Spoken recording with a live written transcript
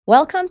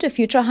Welcome to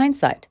Future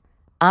Hindsight.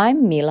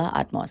 I'm Mila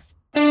Atmos.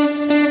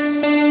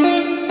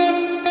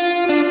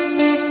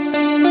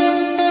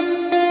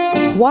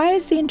 Why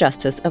is the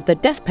injustice of the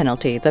death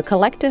penalty the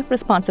collective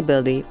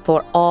responsibility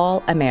for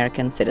all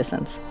American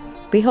citizens?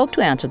 We hope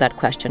to answer that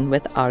question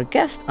with our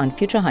guest on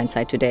Future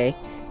Hindsight today,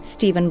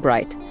 Stephen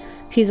Bright.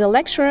 He's a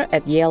lecturer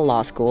at Yale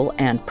Law School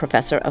and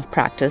professor of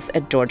practice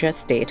at Georgia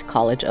State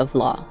College of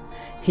Law.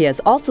 He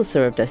has also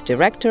served as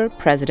director,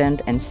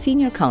 president, and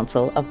senior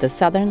counsel of the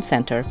Southern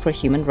Center for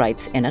Human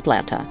Rights in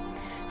Atlanta.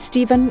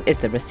 Stephen is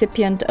the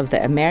recipient of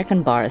the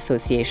American Bar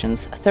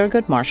Association's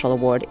Thurgood Marshall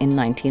Award in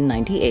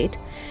 1998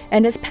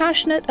 and is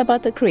passionate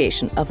about the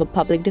creation of a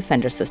public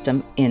defender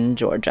system in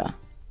Georgia.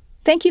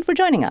 Thank you for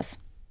joining us.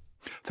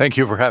 Thank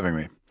you for having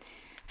me.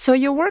 So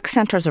your work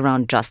centers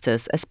around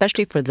justice,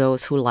 especially for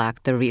those who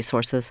lack the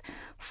resources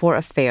for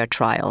a fair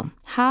trial.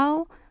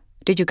 How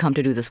did you come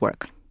to do this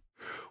work?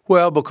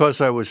 Well,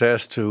 because I was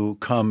asked to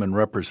come and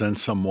represent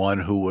someone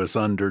who was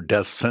under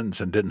death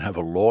sentence and didn't have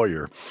a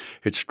lawyer,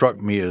 it struck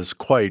me as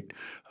quite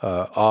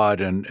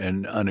odd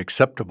and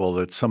unacceptable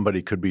that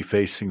somebody could be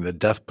facing the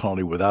death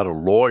penalty without a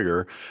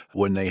lawyer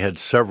when they had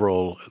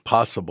several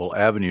possible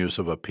avenues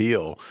of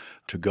appeal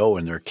to go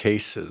in their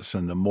cases.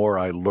 And the more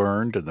I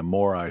learned and the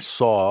more I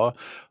saw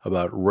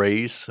about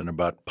race and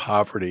about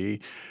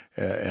poverty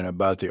and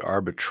about the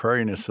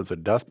arbitrariness of the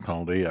death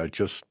penalty, I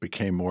just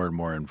became more and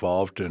more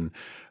involved. In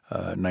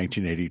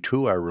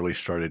 1982, I really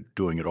started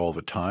doing it all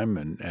the time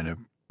and have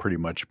pretty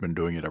much been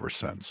doing it ever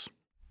since.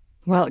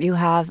 Well, you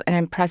have an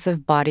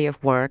impressive body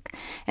of work.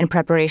 In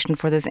preparation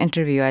for this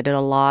interview, I did a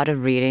lot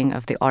of reading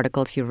of the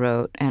articles you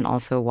wrote and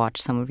also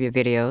watched some of your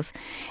videos.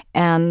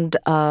 And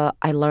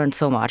I learned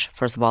so much.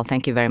 First of all,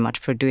 thank you very much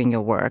for doing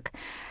your work.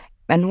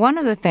 And one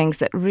of the things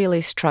that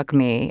really struck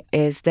me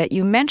is that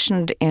you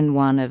mentioned in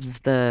one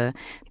of the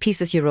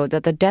pieces you wrote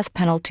that the death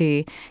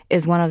penalty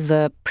is one of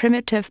the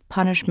primitive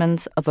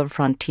punishments of a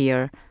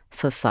frontier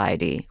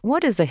society.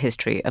 What is the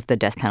history of the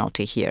death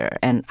penalty here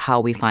and how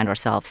we find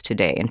ourselves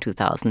today in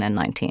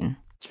 2019?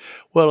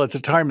 Well, at the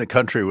time the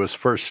country was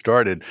first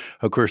started,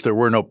 of course, there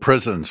were no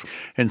prisons.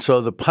 And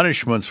so the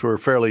punishments were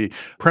fairly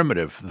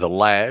primitive. The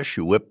lash,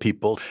 you whip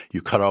people,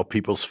 you cut off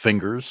people's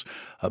fingers,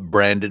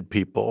 branded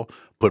people,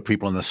 put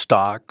people in the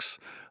stocks,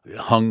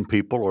 hung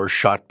people or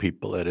shot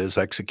people, that is,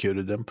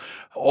 executed them.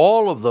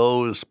 All of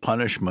those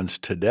punishments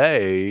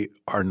today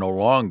are no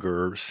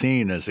longer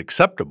seen as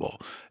acceptable,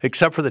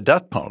 except for the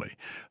death penalty.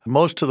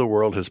 Most of the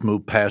world has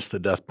moved past the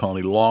death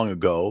penalty long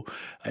ago,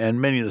 and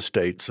many of the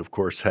states, of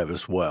course, have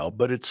as well.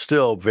 But it's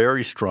still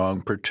very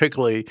strong,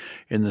 particularly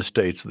in the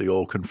states of the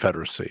old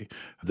Confederacy.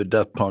 The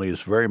death penalty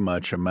is very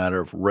much a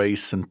matter of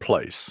race and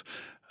place.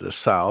 The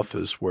South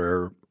is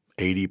where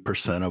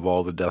 80% of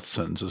all the death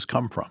sentences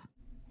come from.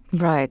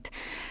 Right.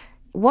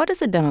 What is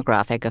the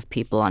demographic of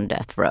people on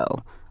death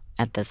row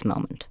at this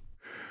moment?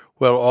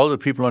 Well, all the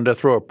people on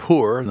death row are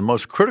poor. The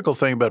most critical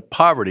thing about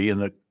poverty in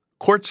the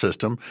court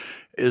system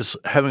is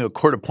having a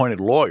court-appointed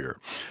lawyer.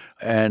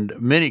 And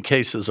many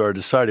cases are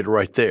decided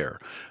right there.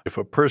 If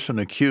a person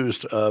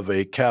accused of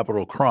a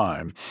capital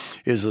crime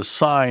is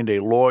assigned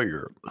a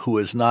lawyer who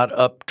is not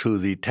up to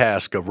the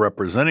task of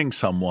representing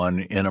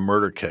someone in a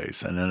murder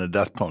case and in a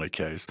death penalty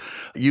case,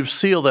 you've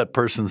sealed that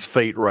person's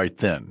fate right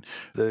then.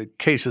 The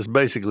case is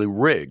basically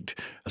rigged,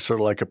 sort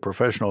of like a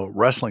professional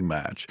wrestling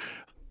match.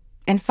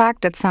 In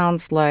fact, it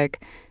sounds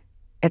like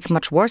it's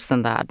much worse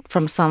than that.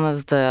 From some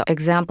of the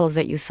examples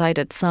that you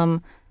cited,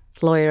 some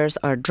lawyers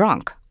are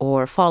drunk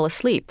or fall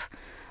asleep,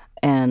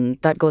 and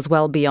that goes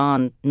well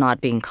beyond not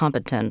being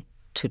competent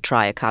to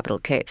try a capital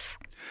case.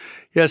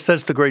 Yes,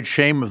 that's the great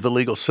shame of the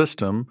legal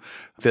system,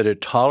 that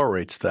it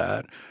tolerates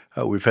that.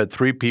 We've had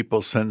 3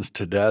 people sentenced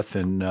to death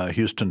in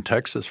Houston,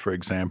 Texas, for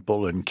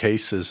example, in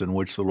cases in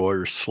which the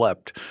lawyers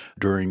slept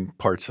during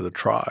parts of the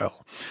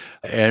trial.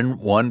 And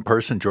one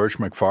person, George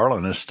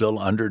McFarland, is still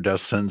under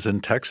death sentence in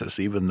Texas,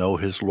 even though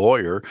his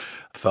lawyer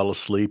fell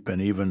asleep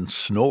and even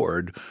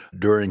snored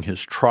during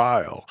his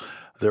trial.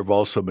 There have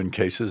also been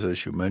cases,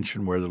 as you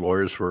mentioned, where the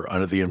lawyers were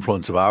under the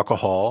influence of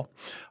alcohol.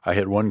 I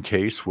had one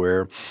case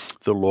where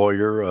the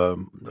lawyer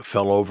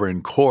fell over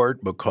in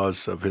court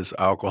because of his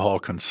alcohol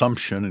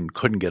consumption and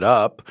couldn't get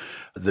up.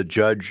 The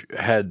judge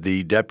had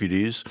the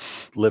deputies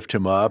lift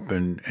him up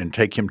and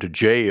take him to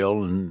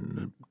jail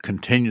and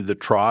continue the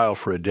trial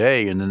for a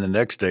day, and then the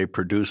next day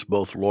produce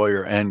both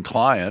lawyer and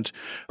client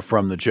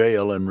from the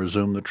jail and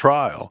resume the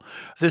trial.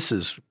 This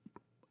is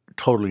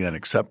totally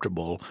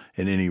unacceptable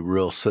in any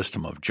real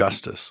system of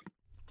justice.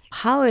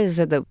 How is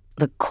it that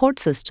the court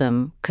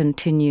system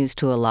continues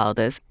to allow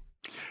this?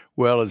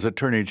 Well, as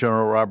Attorney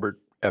General Robert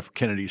F.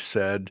 Kennedy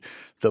said,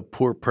 the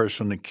poor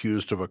person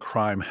accused of a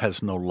crime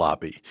has no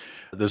lobby.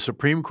 The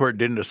Supreme Court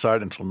didn't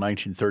decide until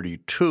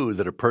 1932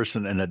 that a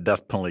person in a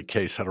death penalty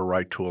case had a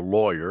right to a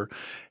lawyer,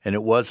 and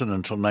it wasn't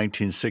until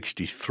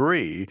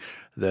 1963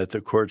 that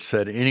the court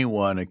said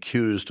anyone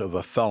accused of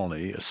a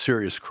felony, a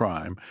serious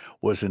crime,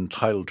 was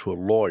entitled to a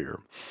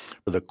lawyer.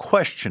 The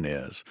question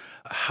is,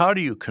 how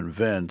do you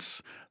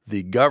convince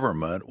the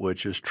government,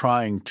 which is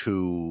trying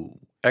to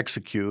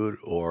execute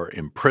or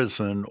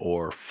imprison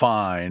or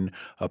fine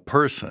a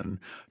person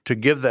to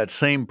give that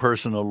same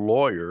person a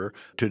lawyer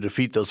to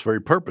defeat those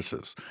very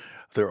purposes.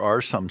 There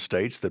are some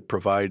states that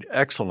provide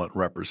excellent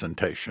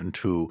representation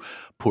to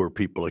poor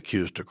people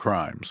accused of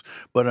crimes.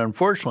 But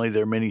unfortunately,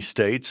 there are many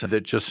states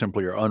that just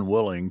simply are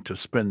unwilling to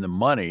spend the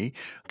money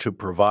to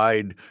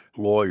provide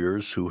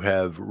lawyers who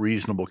have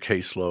reasonable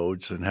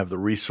caseloads and have the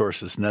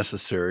resources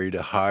necessary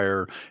to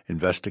hire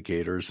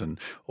investigators and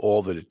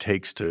all that it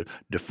takes to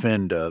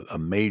defend a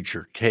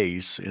major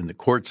case in the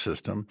court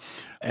system.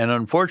 And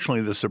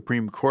unfortunately, the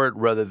Supreme Court,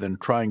 rather than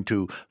trying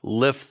to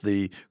lift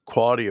the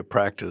quality of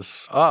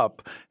practice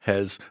up,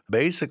 has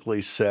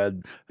basically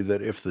said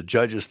that if the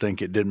judges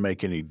think it didn't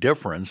make any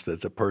difference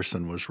that the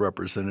person was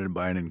represented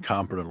by an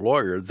incompetent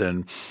lawyer,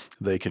 then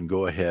they can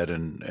go ahead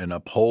and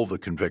uphold the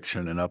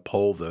conviction and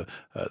uphold the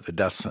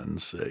death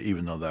sentence,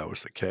 even though that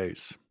was the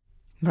case.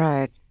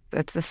 Right.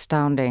 It's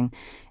astounding.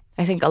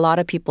 I think a lot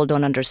of people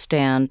don't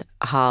understand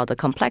how the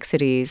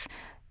complexities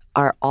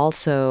are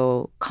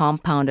also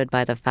compounded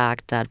by the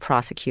fact that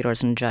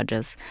prosecutors and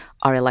judges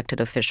are elected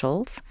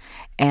officials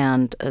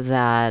and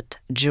that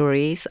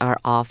juries are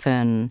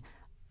often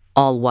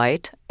all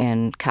white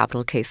in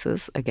capital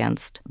cases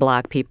against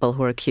Black people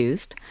who are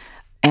accused.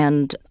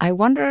 And I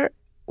wonder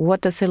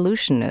what the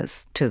solution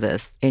is to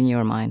this in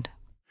your mind.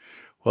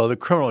 Well, the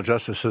criminal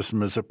justice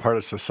system is a part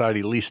of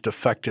society least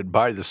affected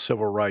by the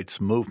civil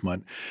rights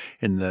movement.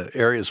 In the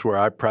areas where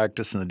I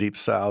practice in the Deep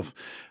South,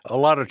 a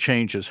lot of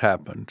change has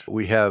happened.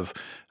 We have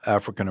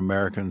African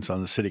Americans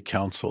on the city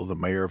council, the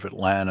mayor of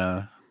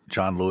Atlanta,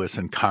 John Lewis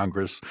in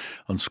Congress,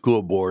 on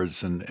school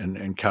boards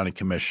and county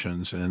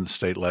commissions and in the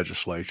state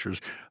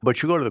legislatures.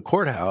 But you go to the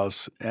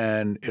courthouse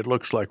and it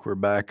looks like we're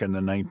back in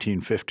the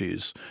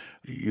 1950s.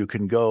 You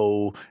can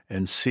go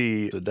and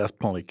see the death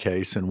penalty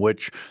case in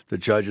which the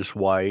judge is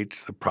white,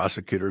 the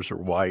prosecutors are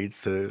white,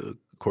 the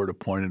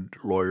court-appointed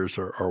lawyers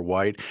are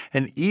white.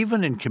 And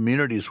even in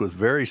communities with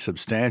very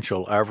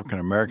substantial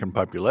African-American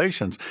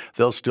populations,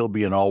 there'll still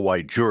be an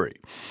all-white jury.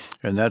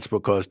 And that's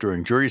because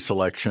during jury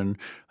selection,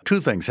 two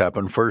things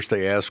happen. First,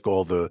 they ask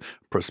all the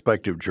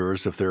prospective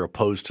jurors if they're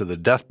opposed to the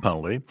death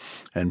penalty,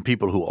 and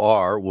people who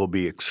are will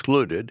be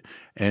excluded.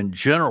 And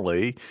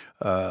generally,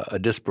 a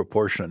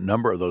disproportionate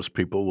number of those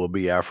people will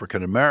be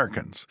African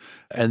Americans.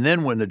 And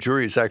then when the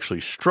jury is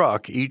actually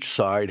struck, each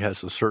side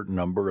has a certain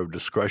number of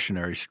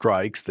discretionary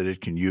strikes that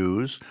it can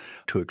use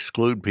to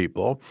exclude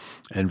people.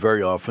 And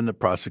very often the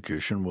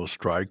prosecution will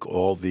strike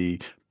all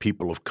the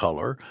people of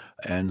color,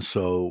 and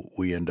so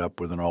we end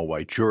up with an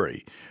all-white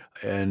jury.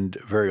 And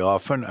very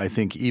often, I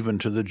think even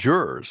to the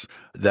jurors,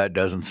 that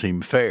doesn't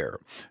seem fair.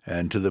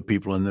 And to the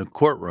people in the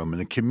courtroom, in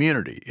the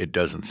community, it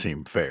doesn't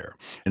seem fair.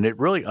 And it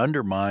really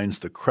undermines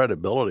the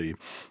credibility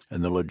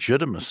and the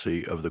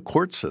legitimacy of the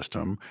court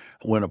system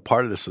when a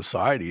part of the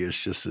society is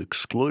just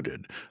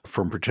excluded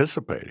from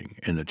participating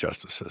in the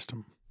justice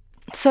system.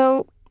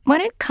 So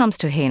when it comes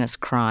to heinous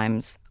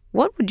crimes,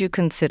 what would you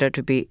consider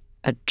to be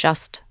a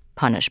just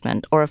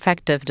punishment or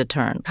effective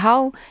deterrent?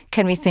 How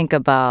can we think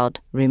about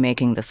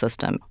remaking the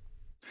system?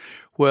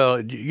 Well,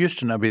 it used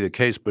to not be the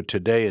case, but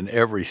today in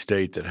every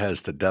state that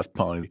has the death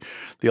penalty,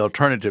 the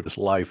alternative is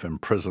life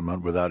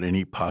imprisonment without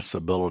any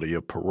possibility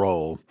of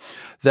parole.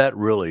 That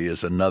really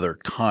is another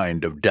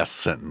kind of death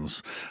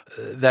sentence.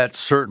 That's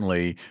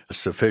certainly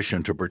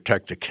sufficient to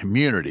protect the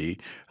community,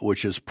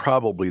 which is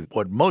probably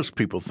what most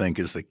people think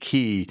is the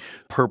key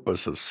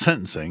purpose of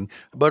sentencing.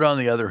 But on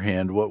the other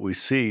hand, what we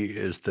see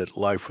is that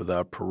life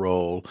without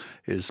parole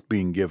is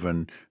being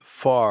given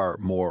far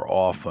more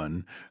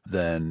often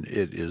than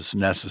it is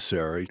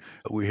necessary.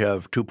 We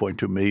have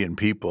 2.2 million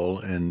people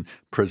in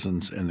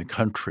prisons in the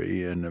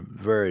country and a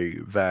very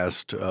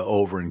vast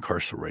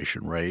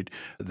over-incarceration rate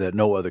that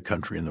no other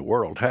country in the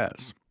world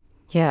has.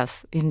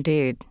 Yes,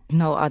 indeed.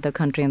 No other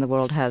country in the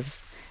world has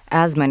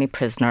as many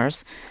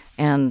prisoners.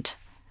 And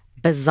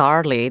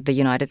bizarrely, the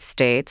United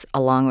States,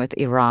 along with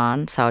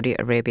Iran, Saudi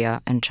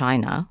Arabia, and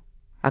China,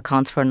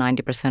 accounts for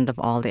 90% of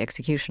all the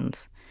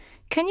executions.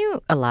 Can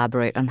you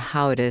elaborate on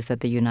how it is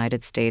that the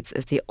United States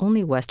is the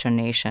only Western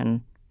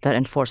nation that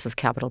enforces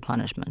capital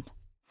punishment?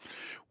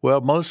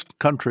 Well, most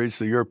countries,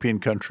 the European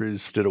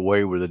countries, did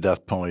away with the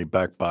death penalty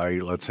back by,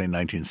 let's say,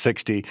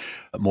 1960.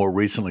 More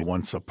recently,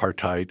 once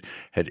apartheid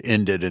had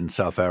ended in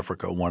South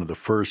Africa, one of the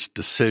first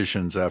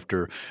decisions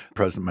after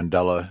President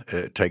Mandela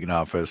had taken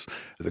office,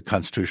 the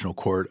Constitutional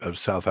Court of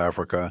South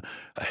Africa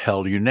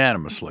held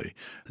unanimously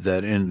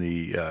that in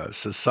the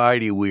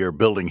society we are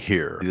building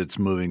here, it's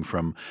moving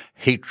from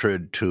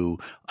hatred to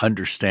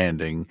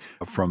understanding,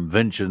 from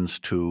vengeance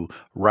to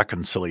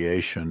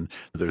reconciliation,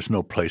 there's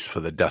no place for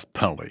the death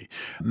penalty.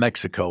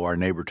 Mexico, our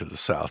neighbor to the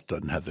south,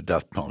 doesn't have the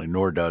death penalty,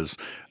 nor does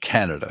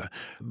Canada.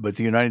 But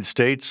the United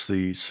States,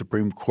 the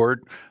Supreme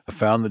Court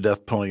found the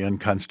death penalty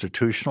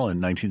unconstitutional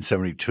in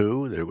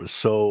 1972, that it was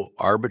so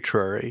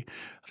arbitrary.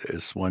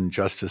 As one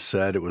justice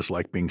said, it was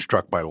like being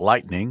struck by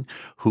lightning,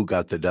 who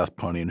got the death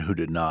penalty and who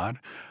did not.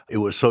 It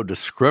was so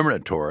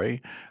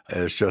discriminatory,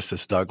 as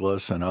Justice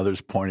Douglas and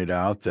others pointed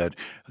out, that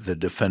the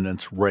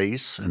defendant's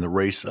race and the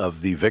race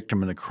of the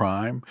victim in the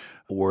crime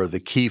were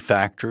the key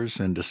factors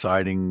in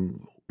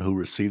deciding who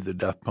received the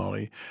death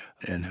penalty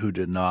and who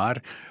did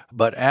not.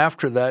 But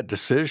after that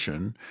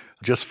decision,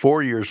 just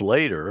 4 years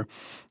later,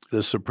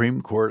 the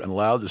Supreme Court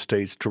allowed the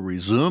states to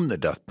resume the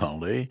death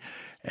penalty,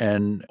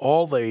 and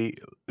all they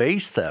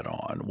based that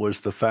on was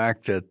the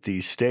fact that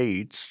the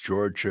states,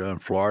 Georgia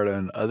and Florida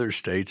and other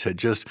states, had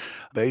just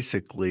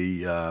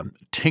basically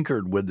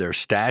tinkered with their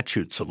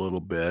statutes a little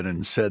bit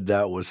and said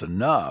that was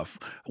enough.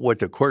 What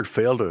the court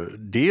failed to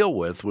deal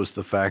with was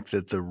the fact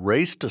that the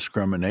race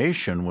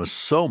discrimination was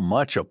so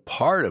much a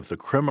part of the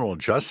criminal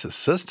justice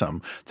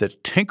system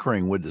that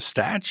tinkering with the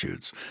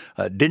statutes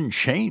didn't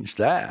change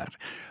that.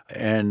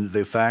 And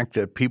the fact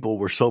that people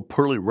were so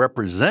poorly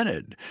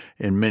represented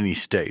in many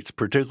states,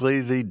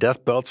 particularly the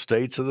Death Belt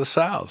states of the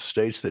South,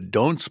 states that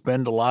don't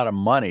spend a lot of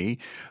money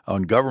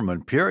on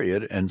government,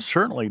 period, and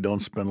certainly don't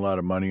spend a lot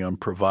of money on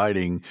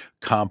providing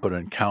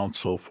competent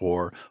counsel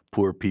for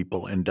poor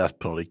people in death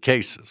penalty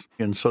cases.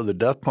 And so the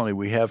death penalty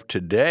we have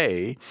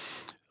today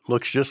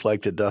looks just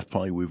like the death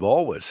penalty we've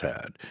always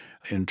had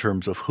in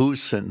terms of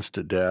who's sentenced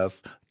to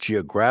death,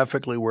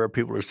 geographically where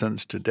people are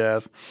sentenced to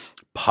death,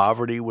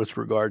 poverty with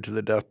regard to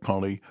the death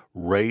penalty,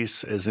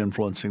 race as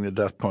influencing the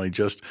death penalty.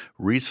 Just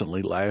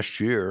recently, last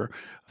year,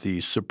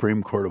 the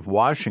Supreme Court of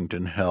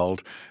Washington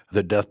held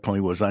the death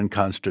penalty was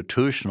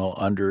unconstitutional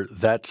under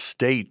that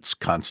state's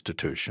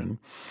constitution,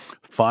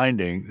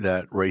 finding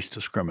that race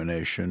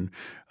discrimination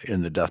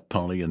in the death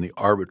penalty and the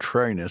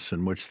arbitrariness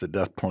in which the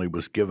death penalty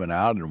was given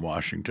out in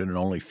Washington, and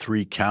only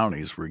 3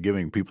 counties were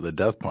giving people the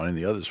death penalty and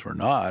the others were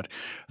not,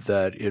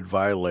 that it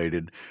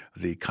violated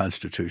the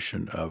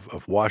Constitution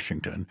of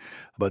Washington.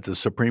 But the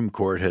Supreme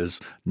Court has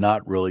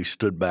not really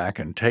stood back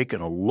and taken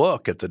a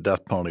look at the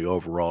death penalty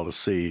overall to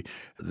see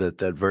that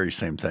that very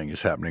same thing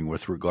is happening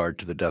with regard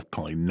to the death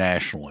penalty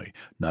nationally,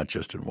 not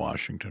just in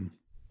Washington.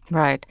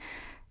 Right.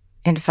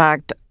 In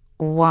fact,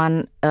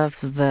 one of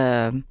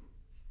the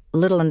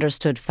little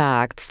understood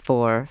facts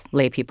for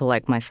lay people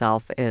like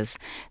myself is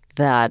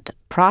that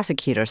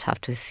prosecutors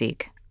have to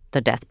seek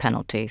the death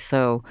penalty.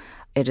 So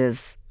it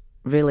is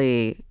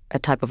really a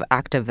type of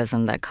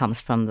activism that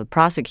comes from the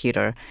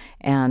prosecutor.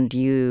 And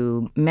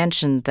you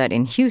mentioned that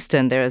in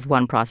Houston, there is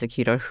one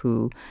prosecutor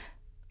who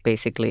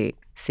basically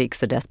seeks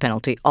the death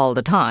penalty all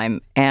the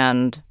time.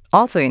 And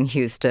also in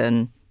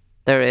Houston,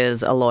 there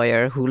is a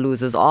lawyer who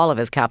loses all of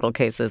his capital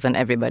cases and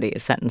everybody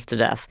is sentenced to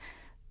death.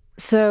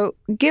 So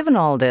given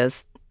all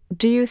this,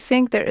 do you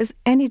think there is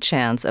any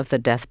chance of the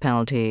death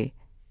penalty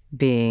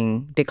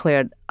being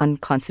declared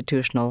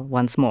unconstitutional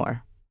once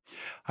more?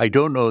 I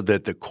don't know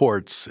that the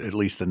courts, at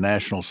least the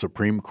National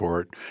Supreme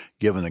Court,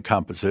 given the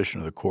composition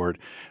of the court,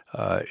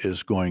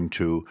 is going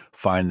to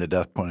find the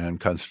death penalty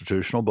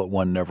unconstitutional, but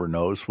one never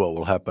knows what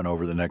will happen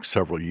over the next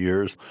several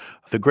years.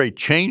 The great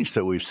change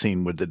that we've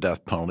seen with the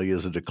death penalty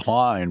is a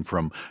decline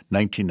from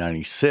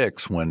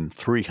 1996, when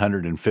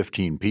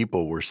 315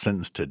 people were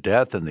sentenced to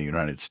death in the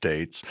United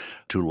States,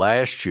 to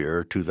last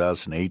year,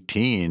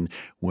 2018,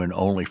 when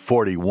only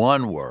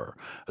 41 were.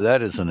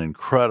 That is an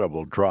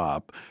incredible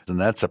drop, and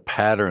that's a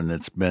pattern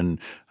that's been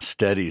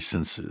steady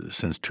since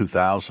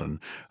 2000.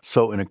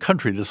 So in a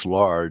country this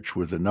large,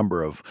 with the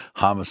number of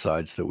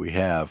homicides that we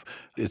have,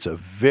 it's a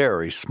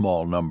very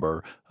small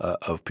number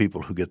of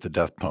people who get the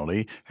death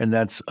penalty, and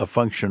that's a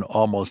function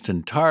almost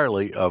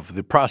entirely of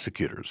the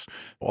prosecutors.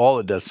 All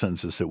the death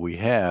sentences that we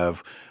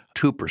have,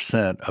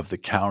 2% of the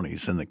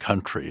counties in the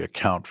country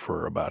account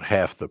for about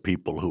half the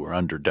people who are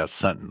under death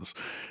sentence.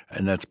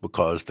 And that's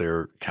because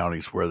they're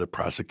counties where the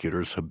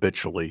prosecutors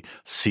habitually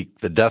seek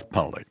the death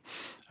penalty.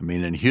 I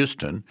mean, in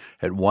Houston,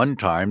 at one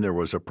time, there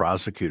was a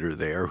prosecutor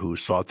there who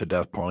sought the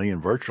death penalty in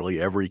virtually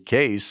every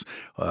case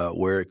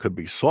where it could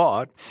be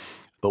sought.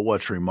 But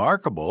what's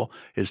remarkable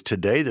is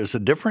today there's a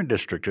different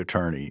district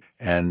attorney,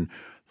 and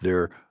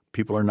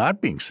people are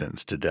not being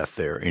sentenced to death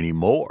there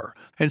anymore.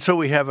 And so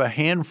we have a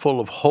handful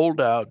of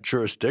holdout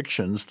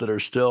jurisdictions that are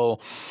still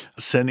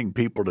sending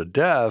people to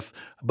death,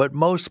 but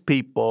most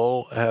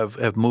people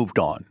have moved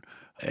on.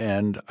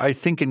 And I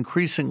think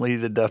increasingly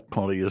the death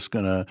penalty is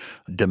going to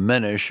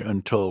diminish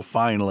until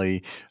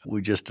finally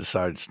we just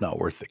decide it's not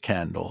worth the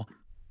candle.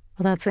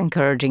 Well, that's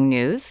encouraging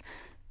news.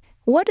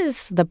 What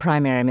is the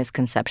primary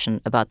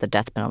misconception about the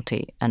death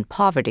penalty and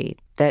poverty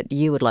that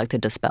you would like to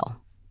dispel?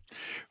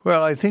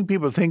 Well, I think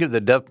people think of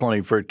the death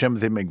penalty for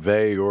Timothy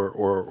McVeigh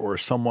or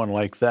someone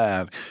like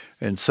that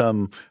in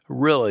some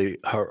really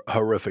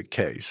horrific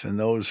case. And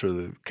those are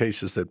the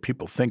cases that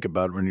people think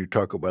about when you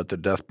talk about the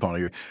death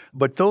penalty.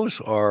 But those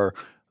are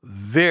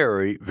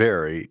very,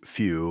 very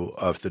few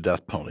of the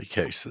death penalty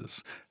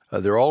cases.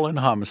 They're all in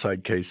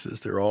homicide cases.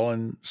 They're all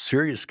in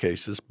serious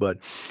cases, but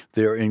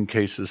they're in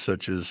cases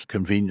such as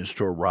convenience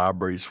store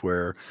robberies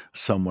where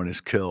someone is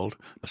killed.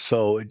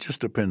 So it just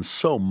depends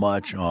so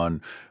much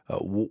on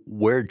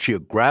where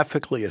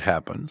geographically it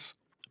happens.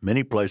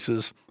 Many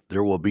places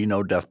there will be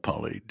no death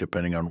penalty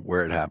depending on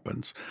where it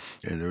happens.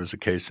 And there was a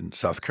case in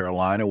South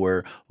Carolina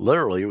where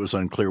literally it was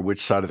unclear which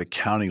side of the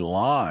county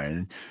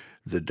line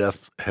the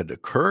death had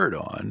occurred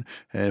on.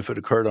 And if it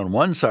occurred on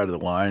one side of the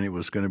line, it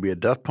was going to be a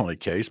death penalty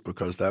case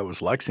because that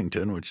was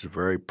Lexington, which is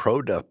very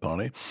pro-death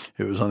penalty. If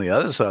it was on the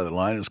other side of the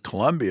line, it was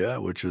Columbia,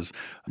 which is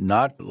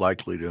not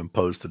likely to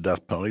impose the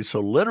death penalty.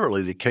 So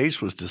literally the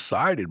case was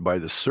decided by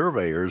the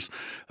surveyors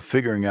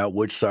figuring out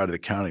which side of the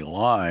county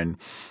line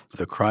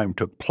the crime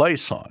took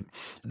place on.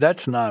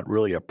 That's not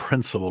really a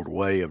principled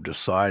way of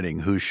deciding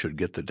who should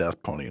get the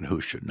death penalty and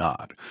who should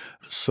not.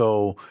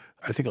 So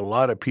I think a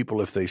lot of people,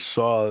 if they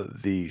saw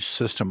the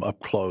system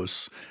up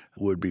close,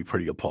 would be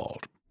pretty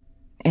appalled.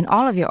 In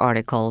all of your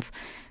articles,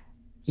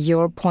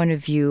 your point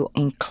of view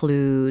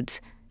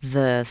includes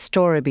the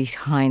story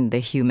behind the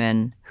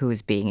human who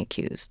is being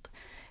accused.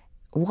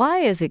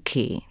 Why is it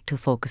key to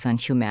focus on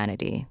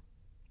humanity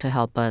to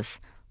help us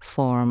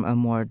form a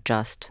more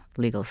just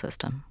legal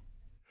system?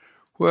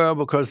 Well,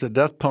 because the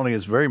death penalty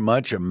is very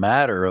much a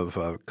matter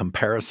of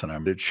comparison. I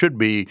mean, it should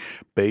be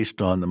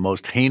based on the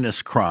most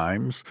heinous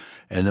crimes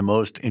and the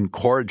most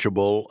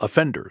incorrigible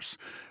offenders.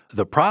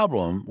 The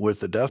problem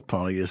with the death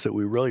penalty is that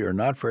we really are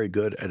not very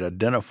good at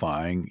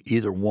identifying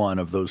either one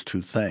of those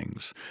two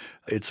things.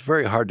 It's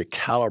very hard to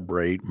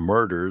calibrate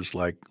murders,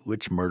 like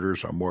which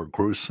murders are more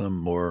gruesome,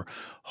 more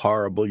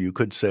horrible. You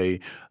could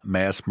say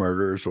mass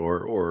murders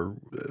or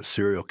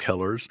serial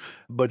killers,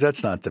 but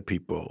that's not the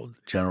people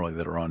generally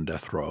that are on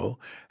death row.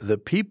 The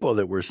people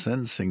that we're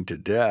sentencing to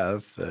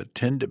death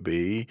tend to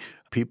be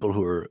people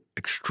who are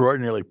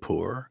extraordinarily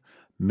poor,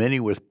 many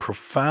with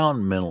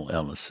profound mental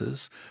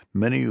illnesses,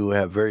 many who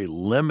have very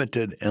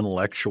limited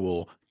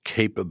intellectual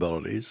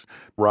capabilities.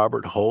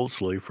 Robert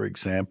Holsley, for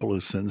example,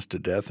 who's sentenced to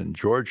death in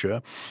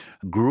Georgia,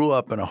 grew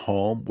up in a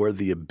home where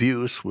the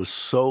abuse was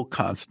so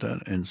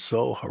constant and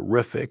so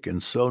horrific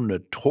and so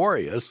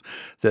notorious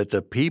that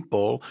the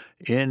people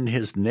in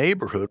his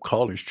neighborhood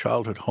called his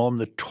childhood home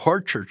the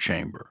torture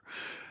chamber.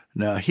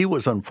 Now, he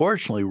was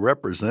unfortunately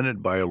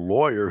represented by a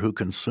lawyer who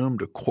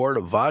consumed a quart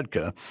of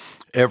vodka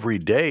every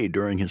day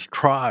during his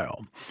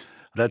trial.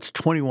 That's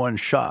 21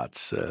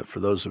 shots. For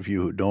those of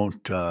you who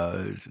don't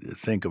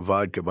think of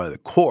vodka by the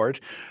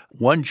quart,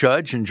 one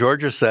judge in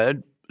Georgia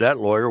said that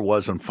lawyer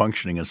wasn't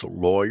functioning as a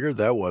lawyer.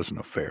 That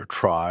wasn't a fair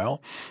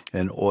trial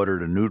and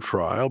ordered a new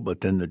trial. But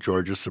then the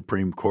Georgia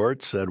Supreme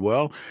Court said,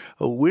 well,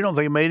 we don't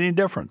think it made any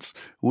difference.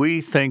 We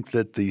think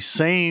that the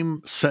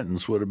same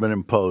sentence would have been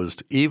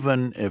imposed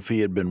even if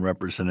he had been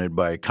represented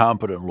by a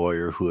competent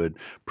lawyer who had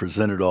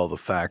presented all the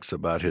facts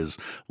about his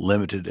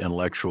limited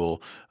intellectual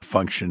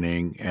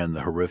functioning and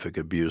the horrific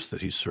abuse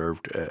that he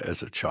served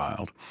as a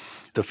child.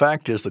 The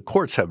fact is the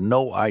courts have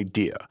no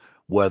idea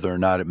whether or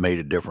not it made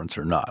a difference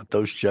or not.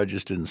 Those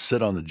judges didn't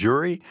sit on the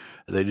jury.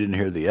 They didn't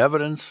hear the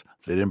evidence.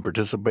 They didn't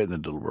participate in the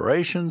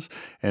deliberations.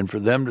 And for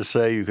them to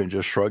say you can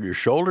just shrug your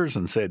shoulders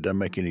and say it doesn't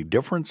make any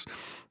difference,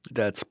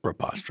 that's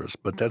preposterous.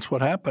 But that's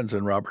what happens,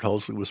 and Robert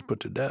Holsley was put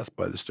to death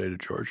by the state of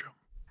Georgia.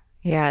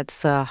 Yeah,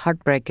 it's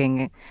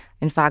heartbreaking.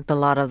 In fact, a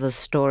lot of the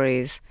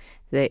stories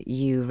that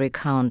you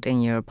recount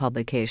in your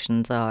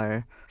publications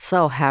are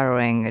so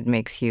harrowing it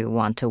makes you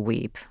want to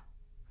weep.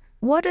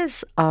 What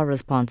is our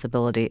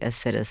responsibility as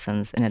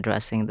citizens in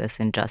addressing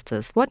this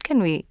injustice? What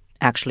can we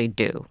actually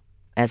do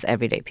as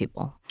everyday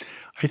people?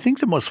 I think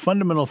the most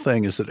fundamental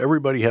thing is that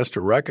everybody has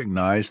to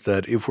recognize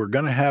that if we're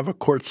going to have a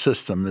court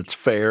system that's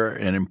fair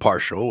and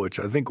impartial, which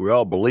I think we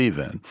all believe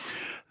in,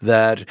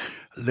 that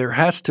there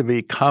has to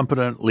be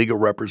competent legal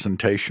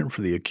representation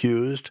for the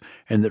accused,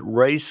 and that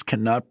race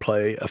cannot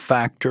play a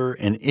factor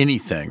in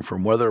anything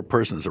from whether a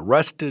person is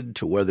arrested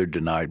to whether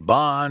denied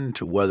bond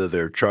to whether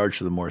they're charged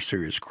with a more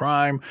serious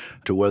crime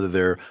to whether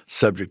they're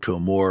subject to a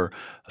more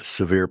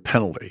severe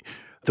penalty.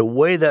 The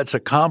way that's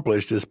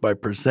accomplished is by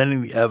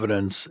presenting the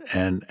evidence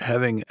and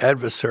having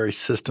adversary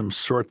systems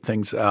sort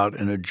things out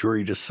and a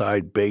jury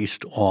decide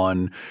based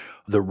on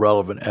the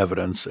relevant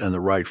evidence and the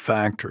right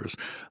factors.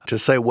 To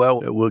say,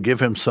 well, we'll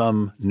give him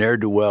some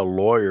ne'er-do-well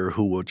lawyer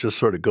who will just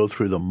sort of go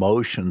through the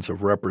motions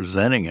of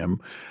representing him,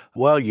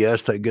 well,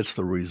 yes, that gets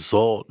the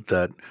result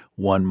that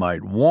one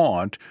might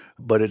want,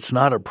 but it's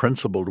not a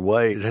principled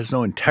way. It has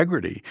no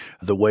integrity,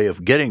 the way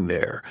of getting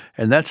there.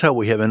 And that's how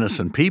we have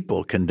innocent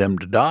people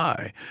condemned to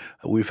die.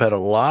 We've had a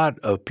lot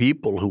of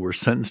people who were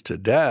sentenced to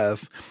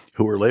death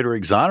who were later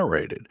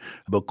exonerated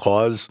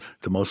because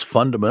the most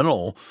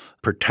fundamental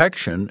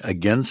protection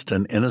against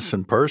an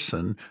innocent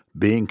person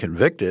being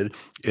convicted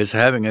is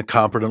having a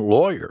competent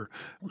lawyer.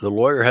 The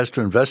lawyer has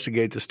to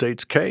investigate the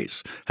state's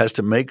case, has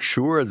to make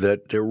sure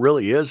that there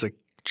really is a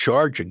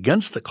charge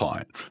against the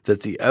client,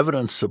 that the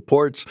evidence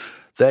supports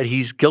that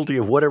he's guilty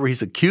of whatever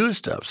he's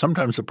accused of.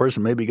 Sometimes the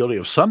person may be guilty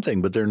of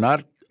something, but they're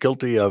not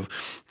guilty of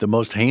the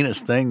most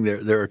heinous thing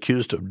they're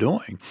accused of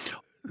doing.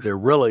 there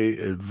really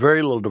is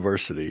very little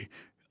diversity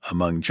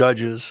among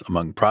judges,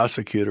 among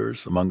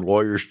prosecutors, among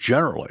lawyers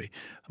generally.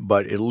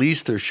 But at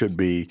least there should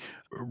be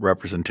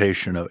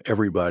representation of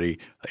everybody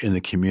in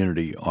the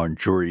community on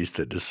juries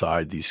that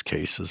decide these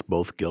cases,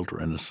 both guilt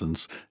or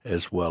innocence,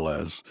 as well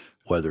as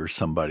whether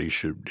somebody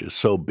is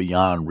so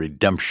beyond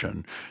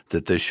redemption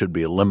that they should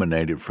be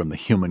eliminated from the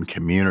human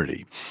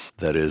community.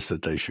 That is,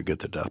 that they should get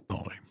the death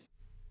penalty.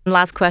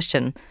 Last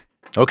question.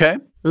 Okay.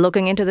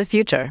 Looking into the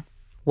future,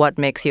 what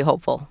makes you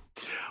hopeful?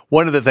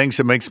 One of the things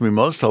that makes me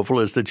most hopeful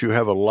is that you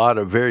have a lot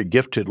of very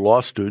gifted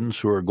law students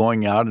who are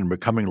going out and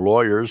becoming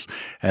lawyers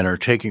and are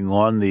taking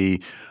on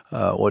the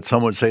what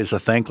some would say is a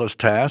thankless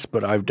task,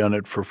 but I've done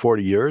it for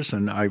 40 years,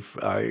 and I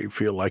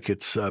feel like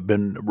it's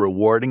been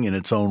rewarding in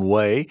its own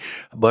way,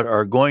 but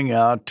are going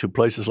out to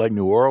places like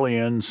New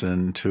Orleans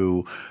and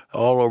to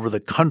all over the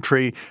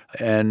country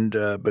and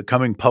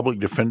becoming public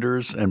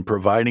defenders and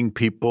providing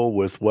people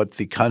with what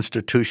the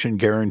Constitution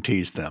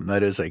guarantees them.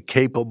 That is, a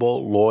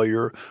capable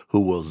lawyer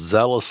who will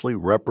zealously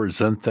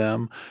represent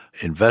them,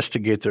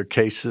 investigate their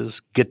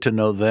cases, get to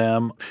know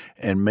them,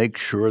 and make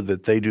sure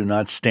that they do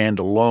not stand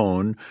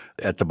alone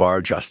at the bar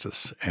of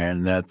justice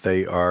and that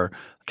they are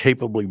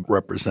capably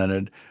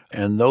represented.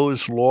 And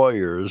those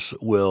lawyers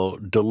will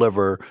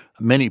deliver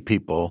many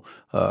people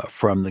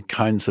from the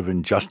kinds of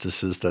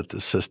injustices that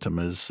the system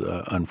is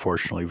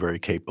unfortunately very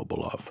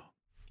capable of.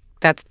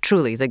 That's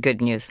truly the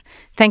good news.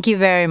 Thank you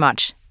very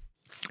much.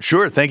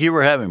 Sure. Thank you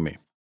for having me.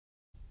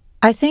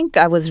 I think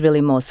I was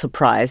really most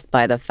surprised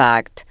by the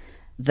fact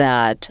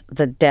that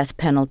the death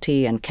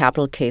penalty and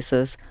capital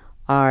cases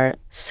are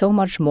so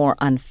much more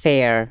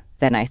unfair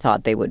than I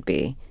thought they would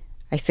be.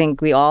 I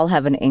think we all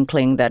have an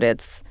inkling that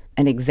it's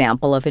an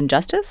example of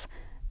injustice,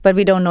 but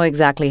we don't know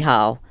exactly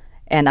how.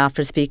 And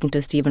after speaking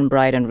to Stephen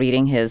Bright and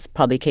reading his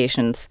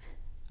publications,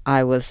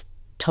 I was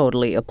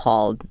totally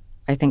appalled.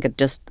 I think it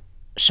just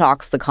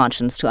shocks the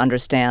conscience to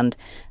understand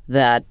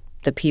that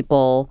the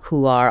people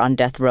who are on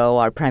death row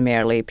are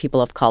primarily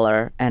people of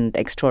color and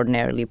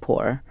extraordinarily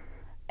poor.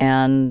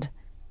 And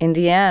in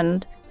the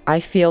end,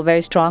 I feel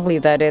very strongly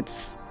that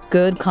it's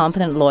good,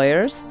 competent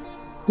lawyers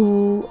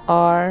who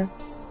are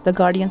the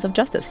guardians of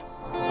justice.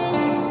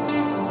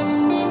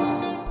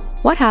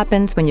 What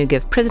happens when you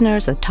give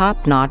prisoners a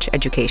top-notch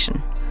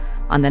education?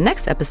 On the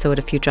next episode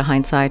of Future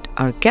Hindsight,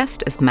 our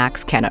guest is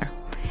Max Kenner.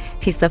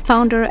 He's the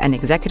founder and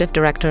executive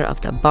director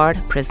of the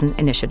Bard Prison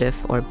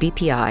Initiative, or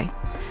BPI,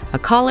 a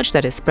college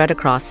that is spread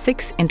across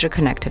 6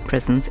 interconnected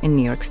prisons in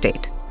New York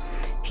State.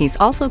 He's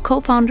also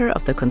co-founder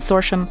of the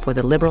Consortium for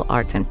the Liberal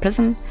Arts in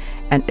Prison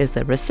and is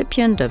the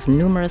recipient of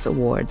numerous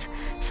awards,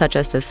 such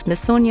as the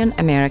Smithsonian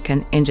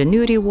American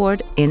Ingenuity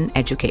Award in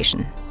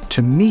Education.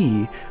 To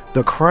me,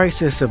 the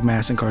crisis of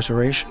mass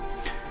incarceration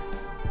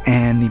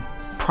and the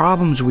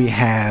problems we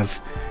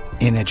have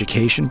in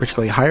education,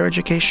 particularly higher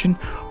education,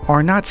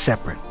 are not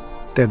separate.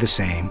 They're the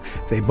same.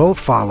 They both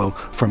follow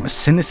from a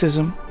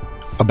cynicism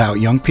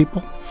about young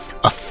people,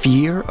 a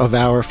fear of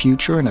our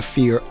future and a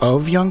fear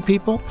of young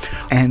people.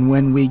 And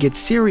when we get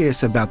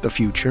serious about the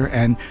future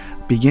and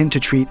begin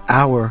to treat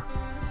our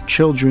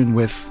children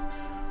with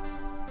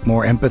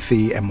more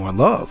empathy and more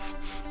love,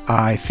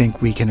 I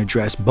think we can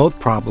address both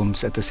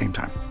problems at the same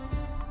time.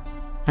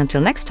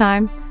 Until next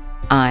time,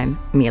 I'm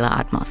Mila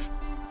Atmos.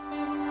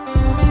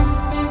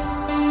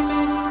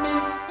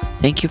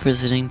 Thank you for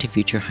listening to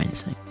Future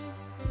Hindsight.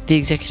 The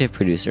executive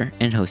producer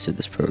and host of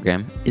this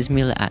program is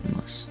Mila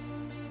Atmos.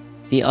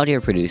 The audio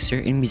producer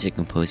and music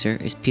composer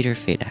is Peter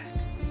Fadak.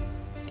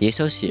 The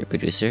associate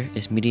producer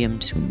is Miriam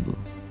Tsumbu.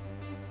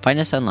 Find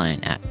us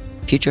online at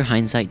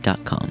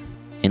futurehindsight.com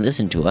and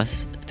listen to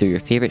us through your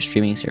favorite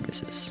streaming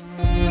services.